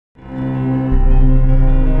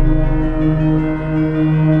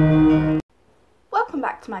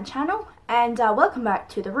back to my channel, and welcome back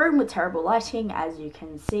to the room with terrible lighting, as you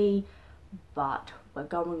can see, but we're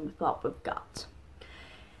going with what we've got.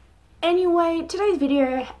 Anyway, today's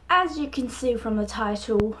video, as you can see from the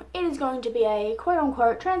title, it is going to be a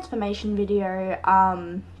quote-unquote transformation video.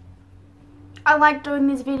 I like doing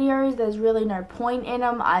these videos. There's really no point in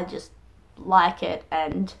them. I just like it,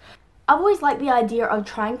 and I've always liked the idea of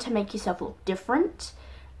trying to make yourself look different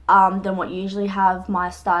than what you usually have.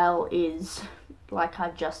 My style is like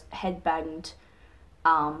I've just headbanged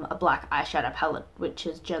a black eyeshadow palette, which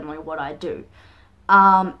is generally what I do.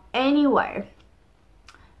 Anyway,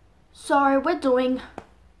 so we're doing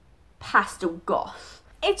Pastel Goth.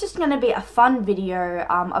 It's just going to be a fun video.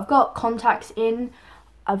 I've got contacts in.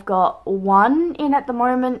 I've got one in at the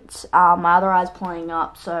moment. My other eye's playing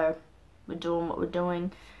up, so we're doing what we're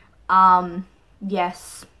doing.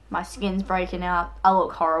 Yes, my skin's breaking out. I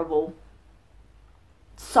look horrible.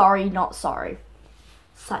 Sorry, not sorry.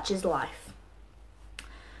 Such is life.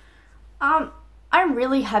 I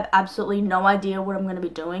really have absolutely no idea what I'm going to be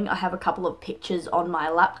doing. I have a couple of pictures on my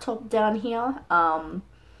laptop down here. I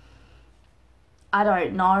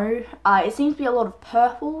don't know. It seems to be a lot of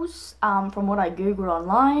purples from what I googled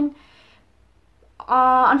online.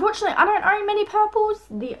 Unfortunately, I don't own many purples.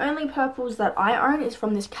 The only purples that I own is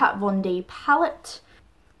from this Kat Von D palette.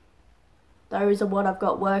 Those are what I've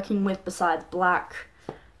got working with besides black.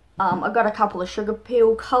 I've got a couple of sugar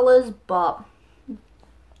peel colours, but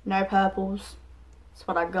no purples. That's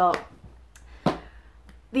what I got.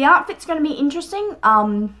 The outfit's going to be interesting.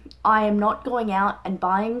 I am not going out and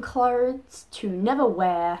buying clothes to never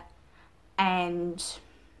wear, and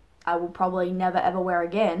I will probably never ever wear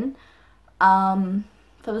again, for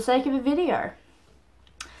the sake of a video.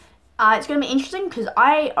 It's going to be interesting because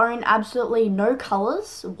I own absolutely no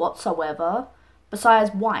colours whatsoever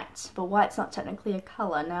besides white, but white's not technically a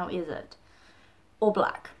colour, now is it? Or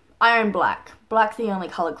black. I own black. Black's the only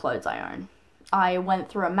coloured clothes I own. I went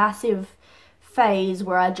through a massive phase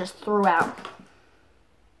where I just throwing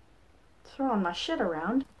my shit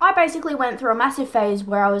around. I basically went through a massive phase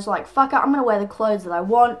where I was like, fuck it, I'm gonna wear the clothes that I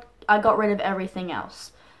want. I got rid of everything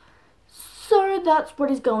else. So that's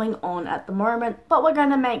what is going on at the moment, but we're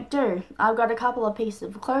gonna make do. I've got a couple of pieces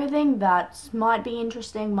of clothing that might be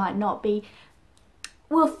interesting, might not be.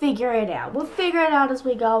 We'll figure it out. We'll figure it out as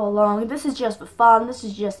we go along. This is just for fun. This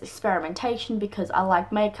is just experimentation because I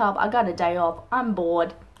like makeup. I got a day off. I'm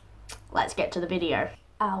bored. Let's get to the video.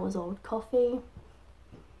 Hours old coffee.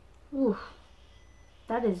 Ooh,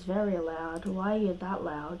 that is very loud. Why are you that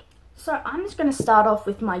loud? So I'm just going to start off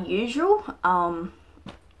with my usual. I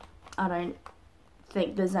don't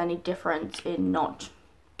think there's any difference in not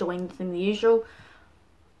doing the usual.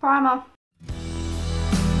 Primer.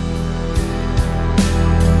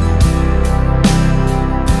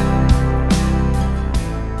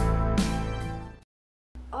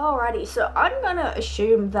 Alrighty, so I'm gonna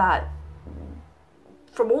assume that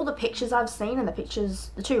from all the pictures I've seen and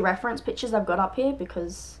the two reference pictures I've got up here,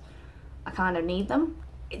 because I kind of need them,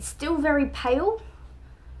 it's still very pale.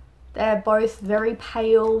 They're both very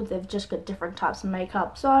pale. They've just got different types of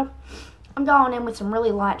makeup, so I'm going in with some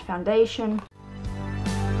really light foundation.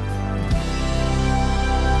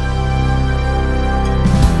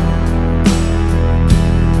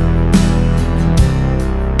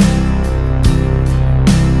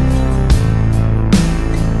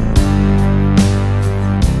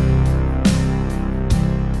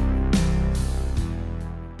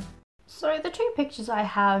 So the two pictures I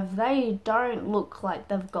have, they don't look like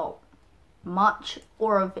they've got much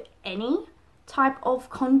or of any type of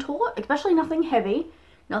contour, especially nothing heavy,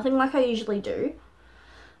 nothing like I usually do.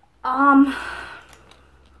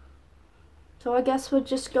 So I guess we're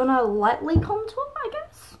just gonna lightly contour, I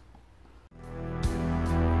guess.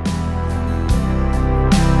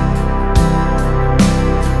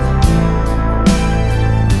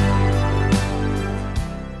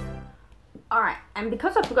 Alright, and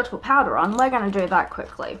because I forgot to put powder on, we're going to do that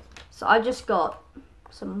quickly. So I just got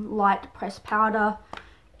some light pressed powder,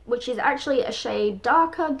 which is actually a shade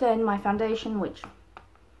darker than my foundation, which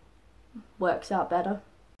works out better.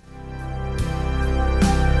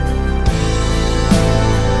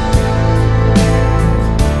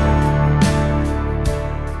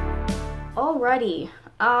 Alrighty,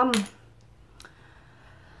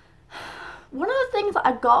 one of the things that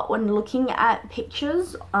I got when looking at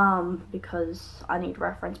pictures, because I need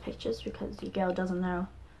reference pictures because your girl doesn't know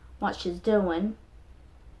what she's doing,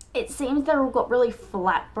 it seems they've all got really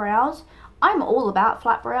flat brows. I'm all about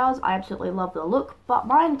flat brows. I absolutely love the look, but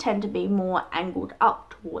mine tend to be more angled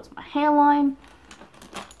up towards my hairline.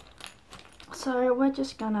 So we're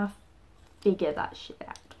just gonna figure that shit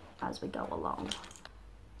out as we go along.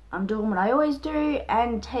 I'm doing what I always do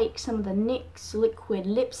and take some of the NYX liquid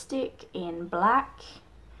lipstick in black,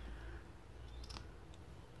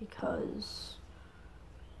 because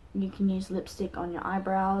you can use lipstick on your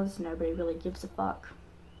eyebrows, nobody really gives a fuck.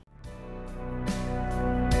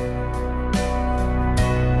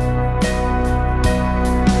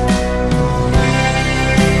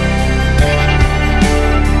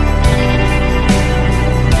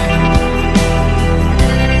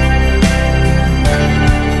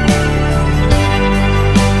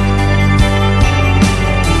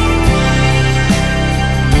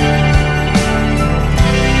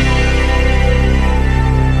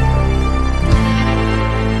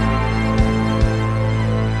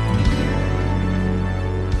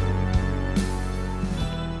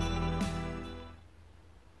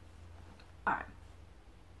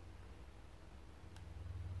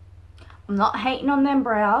 I'm not hating on them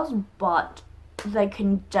brows, but they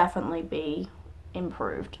can definitely be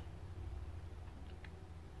improved.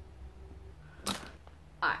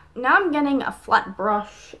 Alright, now I'm getting a flat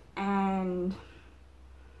brush and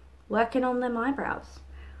working on them eyebrows.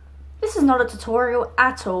 This is not a tutorial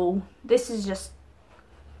at all. This is just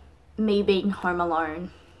me being home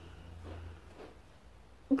alone.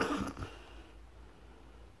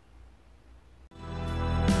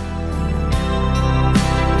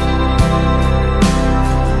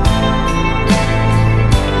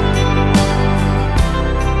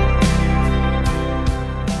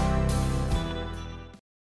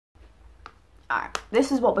 Alright,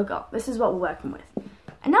 this is what we got. This is what we're working with.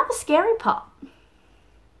 And now the scary part.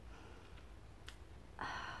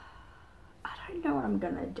 I don't know what I'm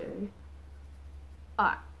gonna do.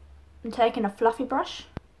 Alright, I'm taking a fluffy brush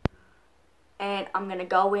and I'm gonna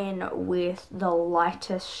go in with the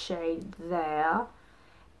lightest shade there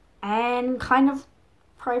and kind of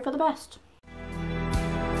pray for the best.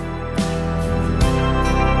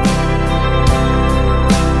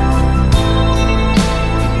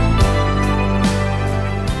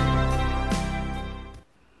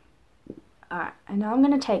 Alright, and now I'm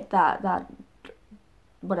going to take that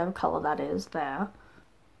whatever colour that is there,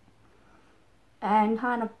 and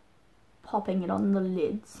kind of popping it on the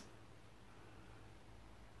lids.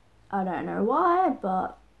 I don't know why,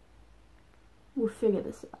 but we'll figure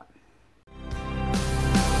this out.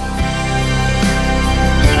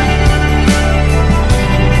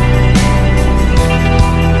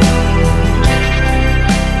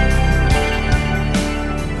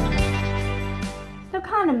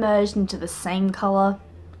 Merged into the same colour,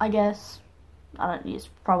 I guess. It's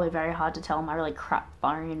probably very hard to tell my really crap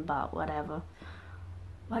phone, but whatever.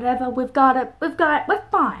 Whatever, we've got it, we're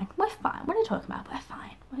fine, what are you talking about, we're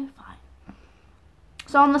fine.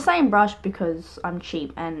 So on the same brush, because I'm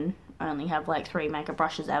cheap and only have like 3 makeup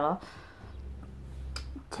brushes ever,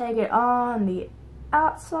 take it on the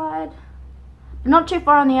outside, not too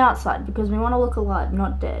far on the outside, because we want to look alive,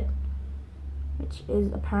 not dead. Which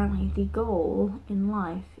is apparently the goal in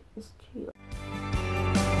life, is to...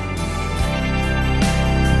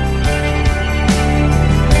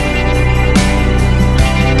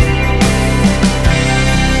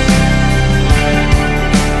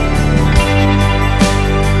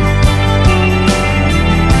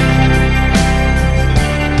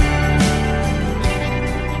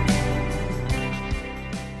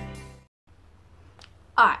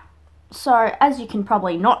 Alright, so as you can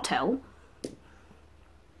probably not tell,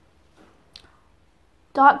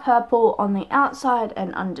 dark purple on the outside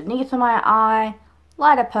and underneath of my eye,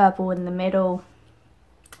 lighter purple in the middle.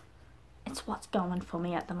 It's what's going for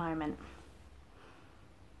me at the moment.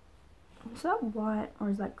 Is that white or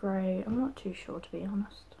is that grey? I'm not too sure, to be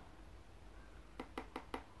honest.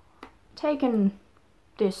 Taking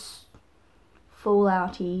this full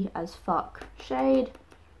outy as fuck shade,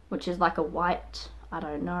 which is like a white, I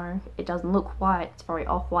don't know. It doesn't look white, it's very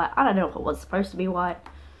off-white. I don't know if it was supposed to be white.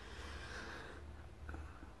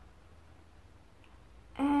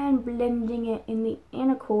 And blending it in the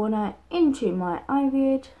inner corner into my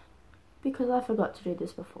eyelid, because I forgot to do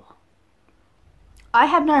this before. I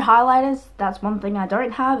have no highlighters. That's one thing I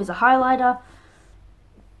don't have, is a highlighter.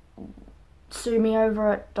 Sue me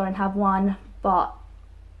over it, don't have one, but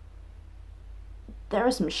there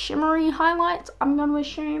are some shimmery highlights, I'm going to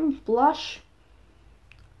assume. Blush.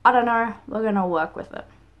 I don't know, we're going to work with it.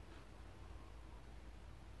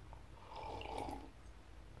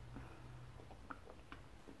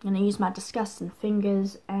 I'm going to use my disgusting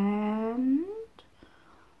fingers, and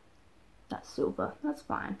that's silver. That's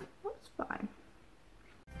fine. That's fine.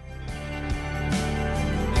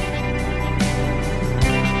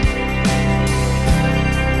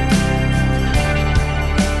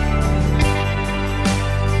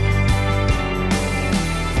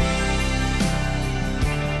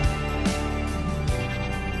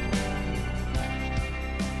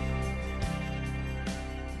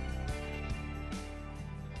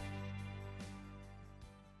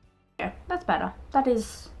 Yeah, that's better. That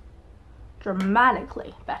is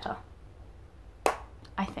dramatically better,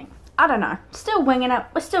 I think. I don't know. Still winging it.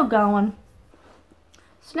 We're still going.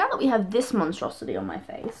 So now that we have this monstrosity on my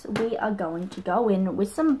face, we are going to go in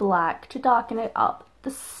with some black to darken it up the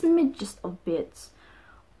smidgest of bits.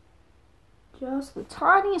 Just the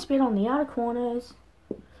tiniest bit on the outer corners.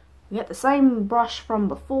 We get the same brush from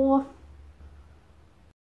before.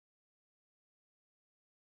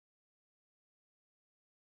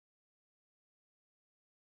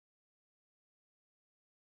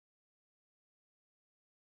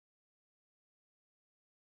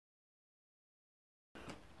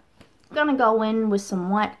 Gonna go in with some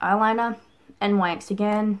white eyeliner and wax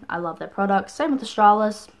again. I love their products. Same with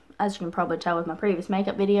Australis. As you can probably tell with my previous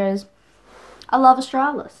makeup videos, I love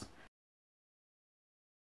Australis.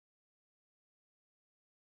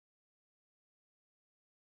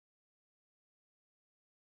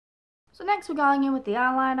 So next we're going in with the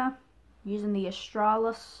eyeliner, using the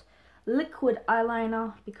Australis liquid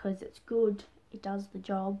eyeliner because it's good, it does the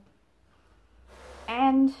job.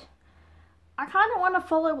 And I kind of want to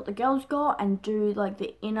follow what the girls got and do like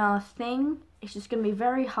the inner thing. It's just going to be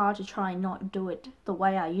very hard to try and not do it the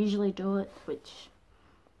way I usually do it, which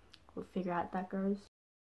we'll figure out how that goes.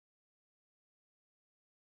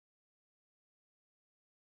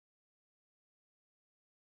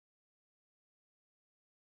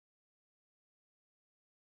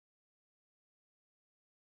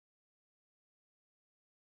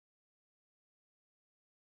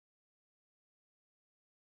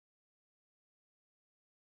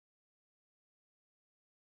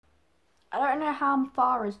 I don't know how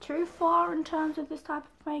far is too far in terms of this type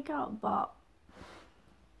of makeup, but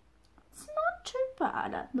it's not too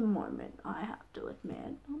bad at the moment, I have to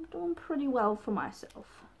admit. I'm doing pretty well for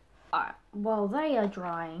myself. Alright, while they are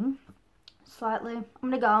drying slightly, I'm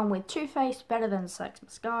going to go on with Too Faced Better Than Sex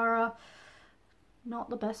mascara. Not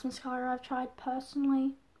the best mascara I've tried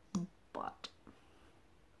personally, but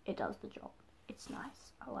it does the job. It's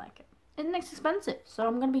nice. I like it. And it's expensive, so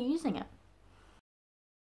I'm going to be using it.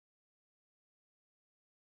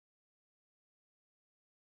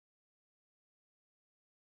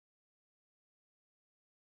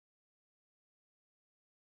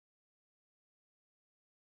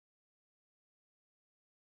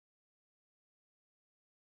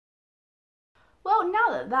 Well, now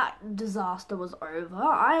that that disaster was over,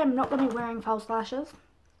 I am not going to be wearing false lashes.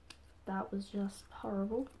 That was just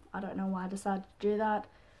horrible. I don't know why I decided to do that.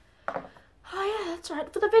 Oh yeah, that's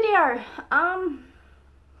right, for the video.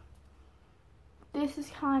 This is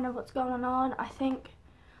kind of what's going on, I think.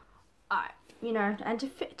 You know, and to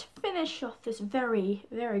finish off this very,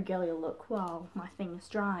 very girly look while my thing is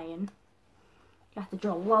drying, you have to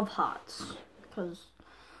draw love hearts, because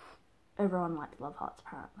everyone likes love hearts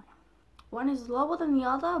apparently. One is lower than the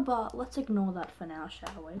other, but let's ignore that for now,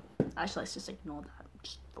 shall we? Actually, let's just ignore that.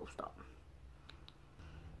 Just full stop.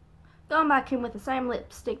 Going back in with the same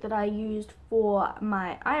lipstick that I used for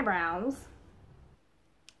my eyebrows.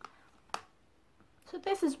 So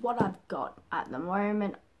this is what I've got at the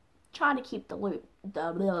moment. Trying to keep the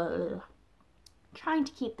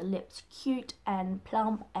lips cute and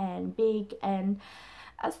plump and big and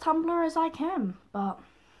as Tumblr as I can, but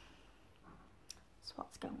that's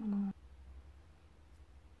what's going on.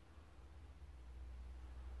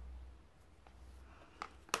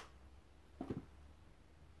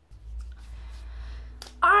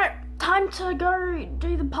 Alright, time to go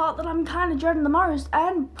do the part that I'm kind of dreading the most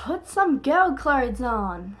and put some girl clothes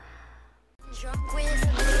on. Drunk with a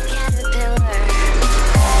blue caterpillar.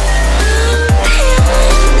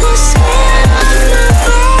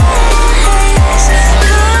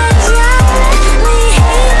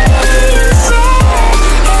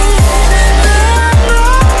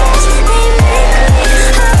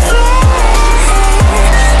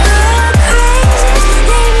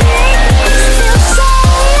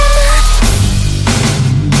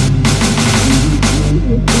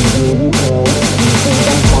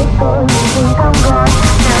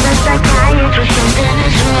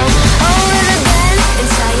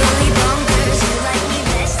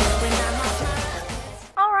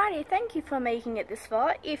 Thank you for making it this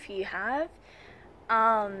far, if you have.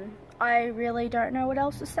 I really don't know what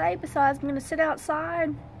else to say besides I'm going to sit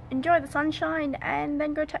outside, enjoy the sunshine, and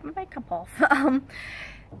then go take my makeup off.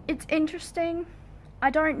 It's interesting. I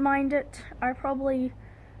don't mind it. I probably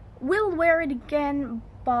will wear it again,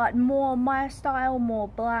 but more my style, more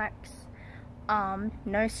blacks,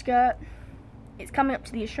 no skirt. It's coming up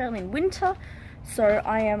to the Australian winter, so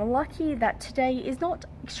I am lucky that today is not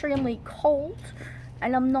extremely cold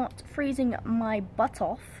and I'm not freezing my butt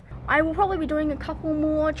off. I will probably be doing a couple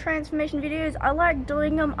more transformation videos. I like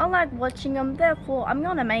doing them, I like watching them, therefore I'm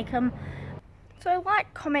gonna make them. So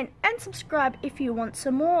like, comment and subscribe if you want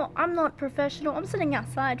some more. I'm not professional, I'm sitting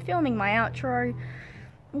outside filming my outro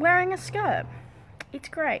wearing a skirt. It's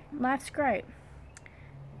great, life's great.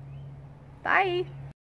 Bye.